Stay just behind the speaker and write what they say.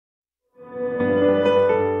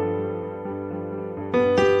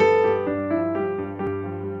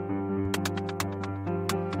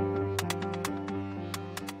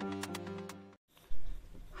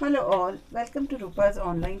welcome to Rupa's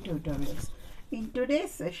online tutorials. In today's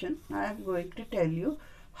session, I am going to tell you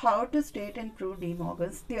how to state and prove De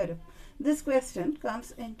Morgan's theorem. This question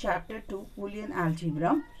comes in chapter 2, Boolean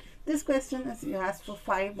algebra. This question is asked for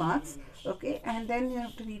 5 marks, okay, and then you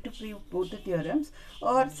have to need to prove both the theorems,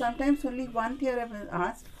 or sometimes only one theorem is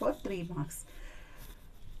asked for 3 marks.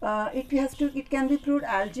 It can be proved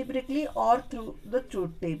algebraically or through the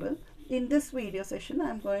truth table. In this video session, I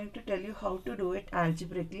am going to tell you how to do it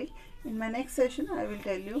algebraically. In my next session, I will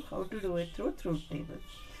tell you how to do it through truth table.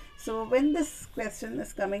 So when this question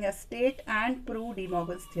is coming as state and prove De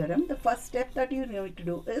Morgan's theorem, the first step that you need to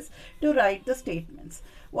do is to write the statements.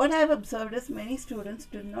 What I have observed is many students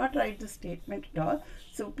do not write the statement at all.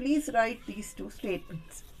 So please write these two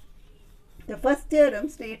statements. The first theorem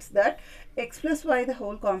states that x plus y the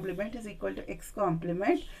whole complement is equal to x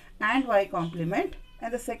complement and y complement,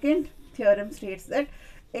 and the second theorem states that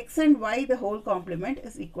x and y the whole complement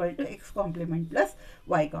is equal to x complement plus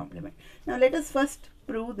y complement. Now let us first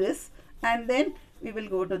prove this, and then we will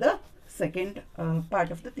go to the second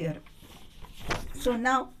part of the theorem. So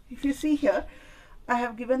now if you see here, I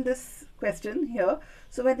have given this question here.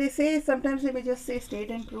 So when they say, sometimes they may just say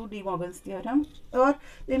state and prove De Morgan's theorem, or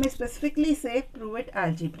they may specifically say prove it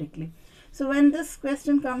algebraically. So when this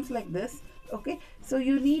question comes like this, okay, so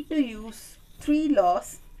you need to use 3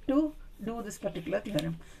 laws to do this particular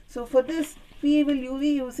theorem. So for this, we will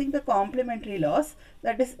be using the complementary laws,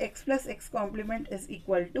 that is x plus x complement is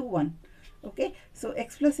equal to 1. Okay, so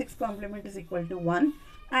x plus x complement is equal to 1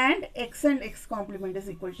 and x and x complement is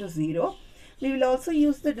equal to 0. We will also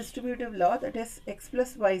use the distributive law, that is x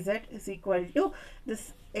plus yz is equal to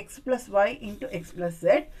this x plus y into x plus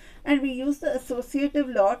z, and we use the associative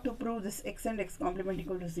law to prove this x and x complement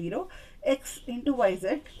equal to 0. X into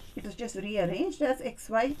yz, it is just rearranged as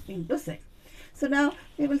xy into z. So now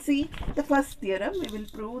we will see the first theorem. We will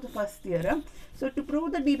prove the first theorem. So to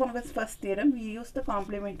prove the De Morgan's first theorem, we use the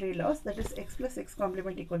complementary laws, that is x plus x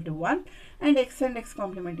complement equal to 1 and x and x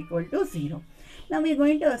complement equal to 0. Now we are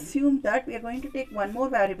going to assume that we are going to take one more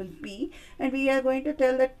variable p, and we are going to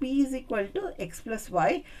tell that p is equal to x plus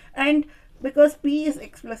y, and because p is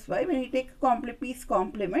x plus y, when we take p's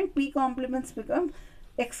complement, p complements become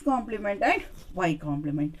x complement and y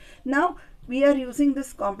complement. Now we are using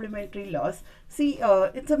this complementary laws. See,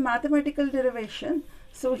 it's a mathematical derivation.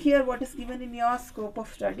 So here what is given in your scope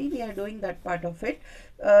of study, we are doing that part of it.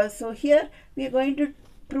 So here we are going to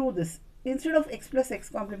prove this. Instead of x plus x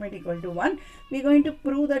complement equal to 1, we are going to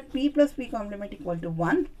prove that p plus p complement equal to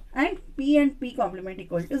 1 and p and p complement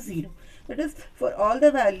equal to 0. That is, for all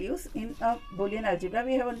the values in a Boolean algebra,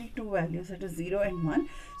 we have only 2 values, that is 0 and 1.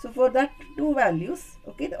 So for that 2 values,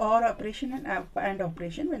 okay, the OR operation and AND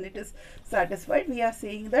operation, when it is satisfied, we are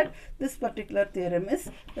saying that this particular theorem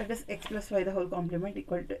is, that is x plus y the whole complement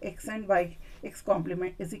equal to x and y, x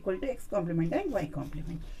complement is equal to x complement and y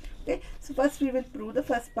complement. Okay, so first we will prove the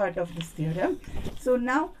first part of this theorem. So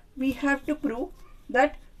now we have to prove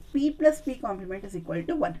that p plus p complement is equal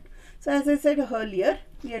to 1. So as I said earlier,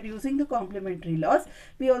 we are using the complementary laws.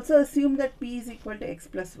 We also assume that p is equal to x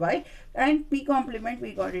plus y, and p complement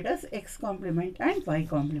we got it as x complement and y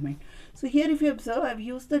complement. So here if you observe, I have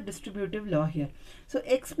used the distributive law here. So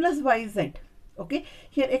x plus yz, okay,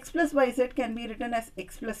 here x plus yz can be written as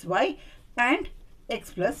x plus y and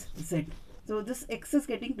x plus z. So this x is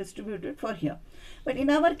getting distributed for here. But in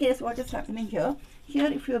our case, what is happening here? Here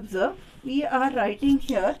if you observe, we are writing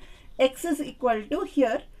here x is equal to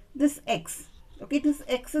here this x. Okay, this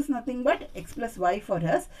x is nothing but x plus y for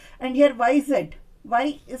us. And here yz,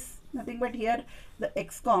 y is nothing but here the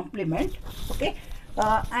x complement. Okay,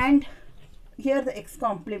 and here the x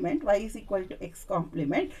complement, y is equal to x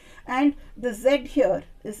complement, and the z here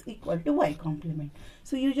is equal to y complement.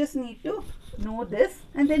 So you just need to know this,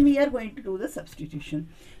 and then we are going to do the substitution.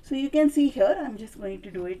 So you can see here, I'm just going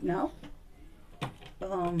to do it now.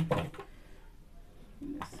 Let's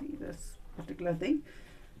see this particular thing.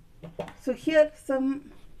 So here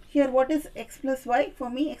what is x plus y?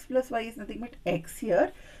 For me, x plus y is nothing but x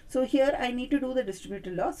here. So here I need to do the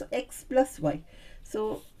distributive law. So x plus y.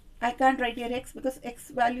 So I can't write here x because x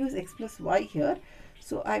value is x plus y here.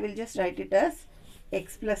 So I will just write it as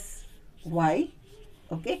x plus y,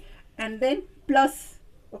 okay, and then plus,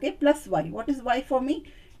 okay, plus y. What is y for me?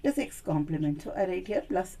 It is x complement. So I write here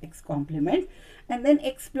plus x complement, and then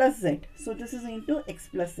x plus z. So this is into x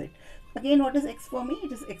plus z. Again, what is x for me?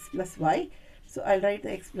 It is x plus y. So I'll write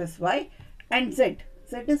the x plus y, and z.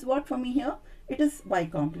 Z is what for me here? It is y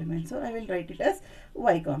complement. So I will write it as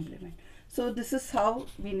y complement. So this is how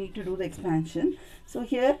we need to do the expansion. So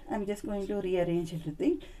here I'm just going to rearrange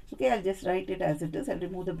everything. Okay, I'll just write it as it is. I'll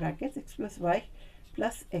remove the brackets, x plus y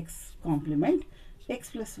plus x complement,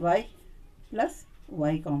 x plus y plus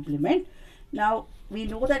y complement. Now we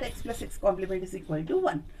know that x plus x complement is equal to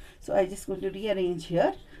 1. So I just going to rearrange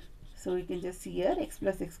here. So we can just see here x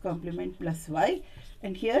plus x complement plus y,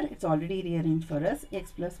 and here it's already rearranged for us,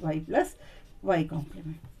 x plus y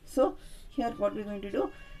complement. So here what we're going to do,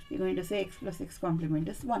 we're going to say x plus x complement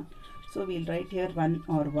is 1. So we'll write here 1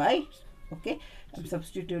 or y. Okay, I'm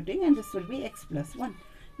substituting, and this will be x plus 1.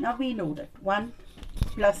 Now we know that 1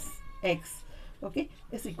 plus x, okay,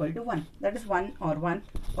 is equal to 1. That is 1 or 1.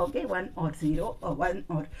 Okay, 1 or 0 or 1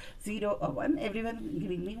 or 0 or 1. Everyone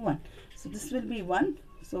giving me 1. So this will be 1.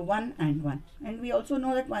 So 1 and 1. And we also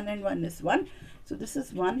know that 1 and 1 is 1. So this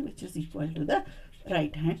is 1, which is equal to the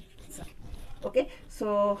right hand side. Okay,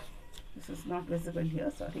 so this is not visible here,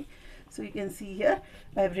 sorry. So you can see here,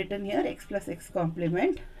 I have written here x plus x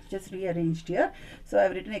complement, just rearranged here. So I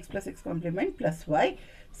have written x plus x complement plus y.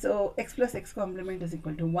 So x plus x complement is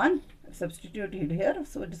equal to 1. Substituted here.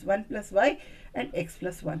 So it is 1 plus y and x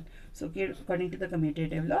plus 1. So here, according to the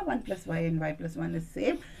commutative law, 1 plus y and y plus 1 is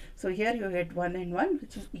same. So here you get 1 and 1,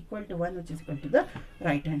 which is equal to 1, which is equal to the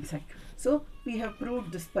right hand side. So we have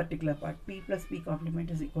proved this particular part. P plus p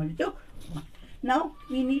complement is equal to 1. Now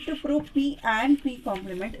we need to prove p and p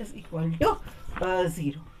complement is equal to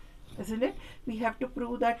 0. Isn't it? We have to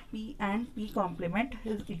prove that p and p complement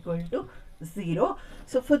is equal to 0.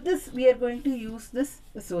 So for this we are going to use this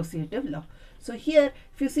associative law. So here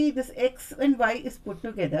if you see, this x and y is put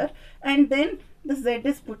together and then the z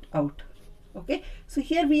is put out. Okay, so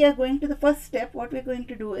here we are going to the first step. What we're going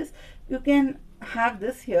to do is, you can have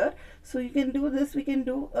this here, so you can do this, we can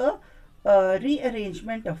do a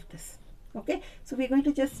rearrangement of this. Okay, so we're going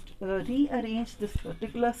to just rearrange this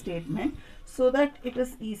particular statement so that it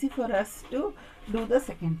is easy for us to do the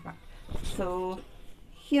second part. So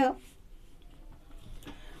here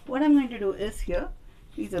what I'm going to do is, here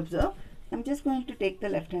please observe, I'm just going to take the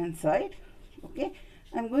left hand side. Okay,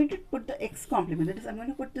 I'm going to put the x complement, that is, I'm going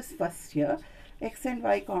to put this first here, x and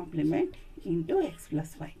y complement into x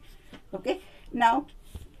plus y. Okay, now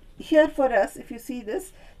here for us, if you see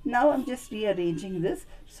this, now I'm just rearranging this.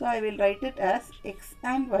 So I will write it as x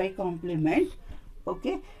and y complement.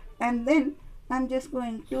 Okay, and then I'm just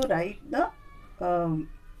going to write the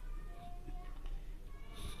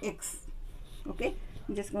x. Okay,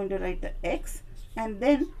 I'm just going to write the x, and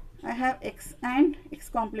then I have x and x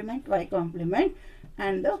complement, y complement,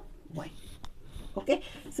 and the y. Okay,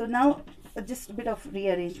 so now just a bit of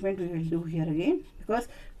rearrangement we will do here again, because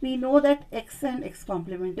we know that x and x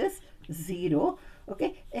complement is 0.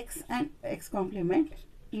 Okay, x and x complement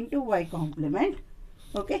into y complement.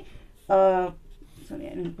 Okay, sorry,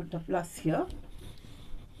 I will put the plus here,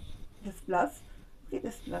 this plus. Okay,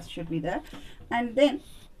 this plus should be there, and then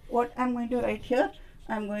what I'm going to write here,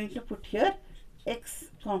 I'm going to put here x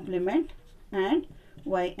complement and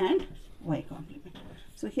y complement.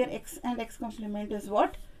 So here x and x complement is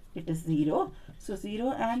what? It is 0. So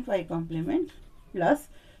 0 and y complement plus,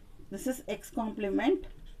 this is x complement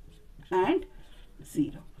and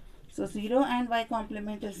 0. So 0 and y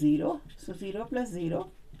complement is 0. So 0 plus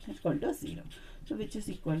 0 is equal to 0. So which is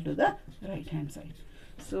equal to the right hand side.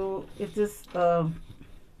 So it is a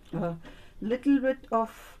little bit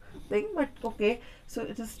of thing, but okay. So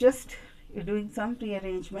it is just you're doing some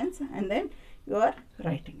rearrangements and then you are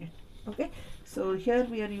writing it. Okay, so here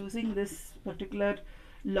we are using this particular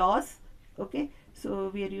laws. Okay, so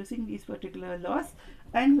we are using these particular laws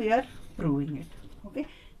and we are proving it. Okay,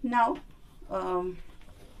 now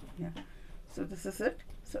yeah, so this is it.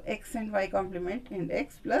 So x and y complement and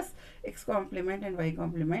x plus x complement and y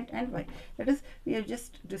complement and y, that is, we have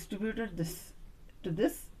just distributed this to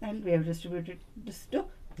this and we have distributed this to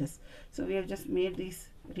this. So we have just made these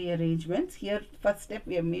rearrangements. Here first step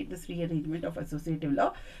we have made this rearrangement of associative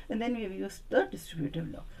law, and then we have used the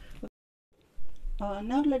distributive law.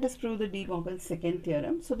 Now let us prove the De Morgan's second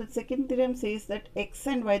theorem. So the second theorem says that x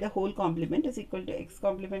and y the whole complement is equal to x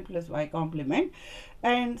complement plus y complement.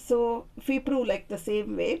 And so if we prove like the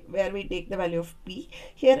same way, where we take the value of p,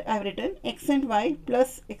 here I have written x and y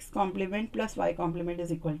plus x complement plus y complement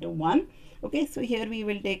is equal to 1. Okay, so here we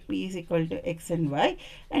will take p is equal to x and y,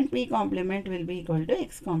 and p complement will be equal to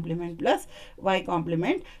x complement plus y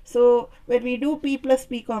complement. So when we do p plus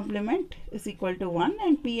p complement is equal to 1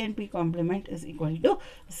 and p complement is equal to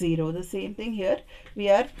 0. The same thing here we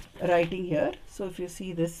are writing here. So if you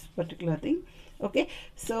see this particular thing, okay,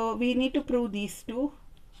 so we need to prove these two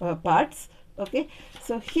parts. Okay,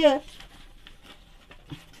 so here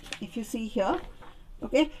if you see here,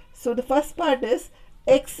 okay, so the first part is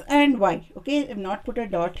x and y. Okay, I have not put a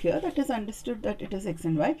dot here. That is understood that it is x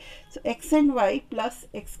and y. So x and y plus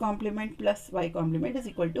x complement plus y complement is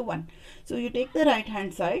equal to 1. So you take the right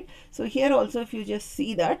hand side. So here also, if you just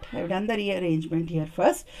see that I have done the rearrangement here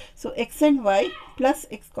first. So x and y plus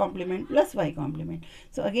x complement plus y complement.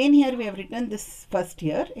 So again here we have written this first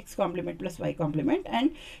here, x complement plus y complement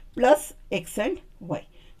and plus x and y.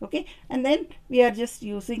 Okay, and then we are just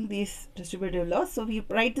using these distributive laws. So we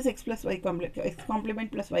write this x plus y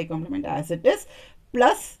complement plus y complement as it is,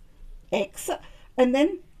 plus x, and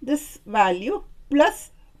then this value plus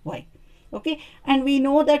y. Okay, and we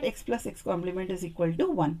know that x plus x complement is equal to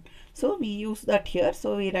 1. So we use that here.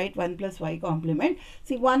 So we write 1 plus y complement.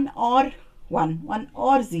 See, 1 or 1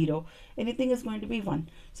 or 0, anything is going to be 1.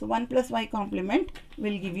 So 1 plus y complement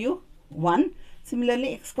will give you 1.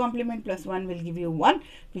 Similarly, x complement plus 1 will give you 1,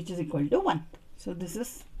 which is equal to 1. So this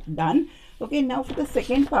is done. Okay, now for the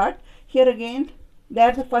second part, here again,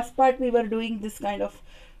 there the first part we were doing this kind of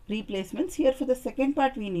replacements. Here for the second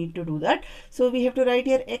part we need to do that. So we have to write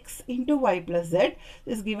here x into y plus z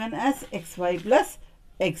is given as xy plus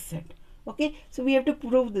xz. Okay, so we have to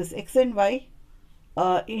prove this x and y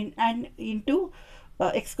into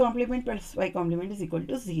x complement plus y complement is equal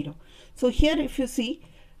to 0. So here if you see,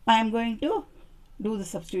 I am going to do the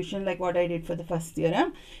substitution like what I did for the first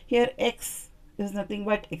theorem. Here x is nothing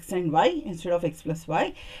but x and y instead of x plus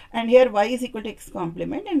y, and here y is equal to x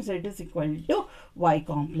complement and z is equal to y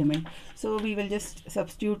complement. So we will just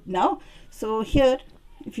substitute now. So here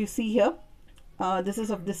if you see here, this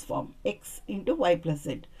is of this form, x into y plus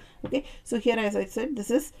z. Okay, so here as I said,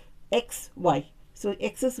 this is x y. So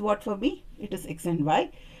x is what for me? It is x and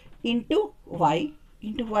y into y.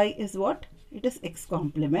 Into y is what? It is x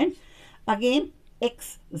complement. Again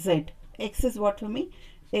x z. X is what for me?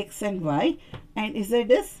 X and y, and z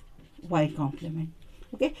is y complement.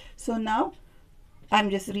 Okay, so now I'm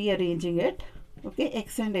just rearranging it. Okay,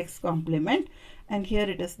 x and x complement, and here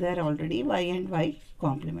it is there already, y and y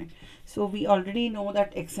complement. So we already know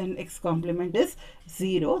that x and x complement is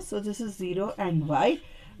 0. So this is 0 and y.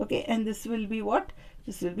 Okay, and this will be what?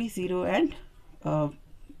 This will be 0 and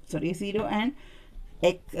 0 and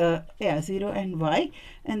x, 0 and y,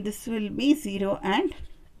 and this will be 0 and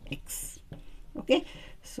x. Okay,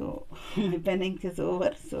 so my pen ink is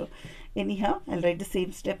over. So anyhow, I'll write the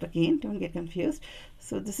same step again, don't get confused.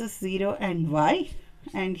 So this is 0 and y,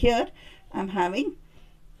 and here I'm having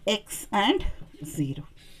x and 0.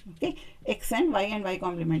 Okay, x and y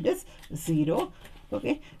complement is 0.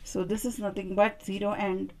 Okay, so this is nothing but 0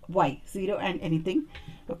 and y, 0 and anything,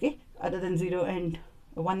 okay, other than 0 and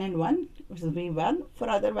 1, which will be 1. For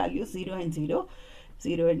other values, 0 and 0,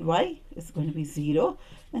 0 and y is going to be 0,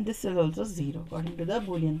 and this is also 0 according to the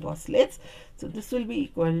Boolean postulates. So this will be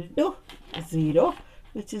equal to 0,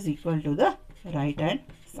 which is equal to the right hand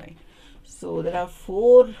side. So there are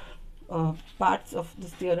 4 parts of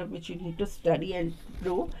this theorem which you need to study and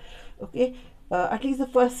prove. Okay, at least the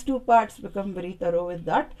first 2 parts become very thorough with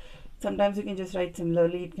that. Sometimes you can just write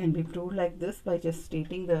similarly. It can be proved like this by just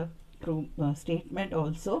stating the statement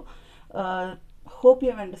also. Hope you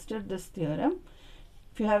have understood this theorem.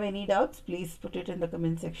 If you have any doubts, please put it in the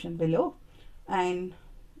comment section below, and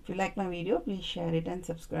if you like my video, please share it and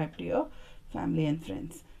subscribe to your family and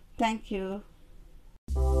friends. Thank you.